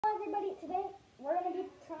everybody, today we're going to be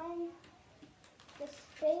trying the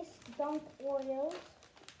Space DUNK Oreos.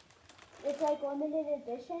 It's like limited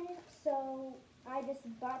edition, so I just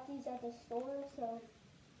bought these at the store,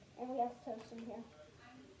 and we have toastin here.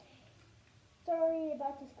 Sorry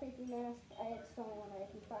about this creepy mask, it's the only one I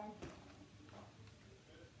can find.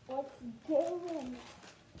 Let's go in.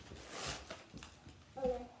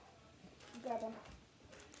 Okay, grab them.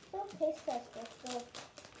 Still taste tester,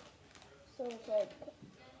 so it's like,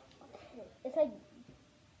 okay,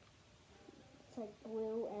 it's like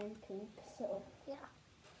blue and pink, so yeah.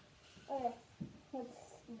 Okay,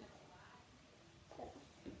 let's eat.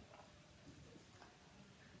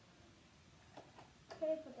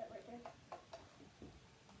 Okay, put that right there.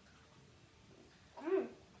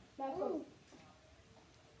 That's good.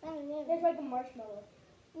 It's like a marshmallow.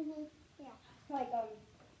 Yeah. Like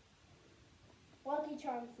Lucky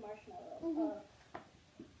Charms marshmallow.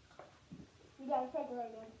 Yeah, it's like really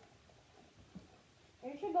good.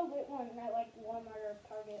 You should go get one at like Walmart or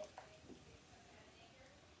Target.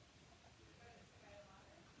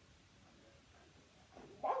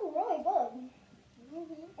 That's really good.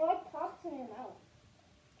 It like pops in your mouth.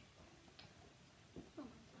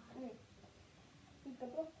 You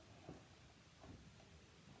good,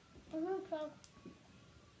 bro?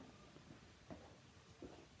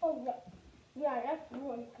 Oh yeah. Yeah, that's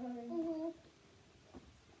really good.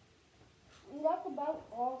 And that's about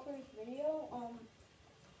all for this video.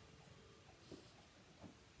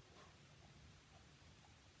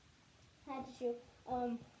 Had to shoot.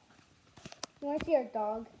 You want to see our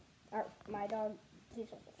dog? Or my dog? He's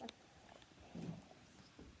so fun.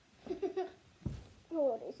 Oh,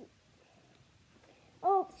 what is he?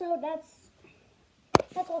 Oh, so that's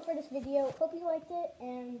all for this video. Hope you liked it,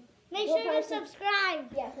 and make sure to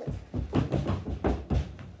subscribe. Yeah, please.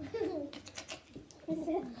 I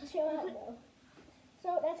said chill out though.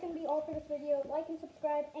 So that's gonna be all for this video. Like and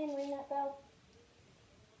subscribe and ring that bell.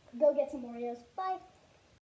 Go get some Oreos. Bye.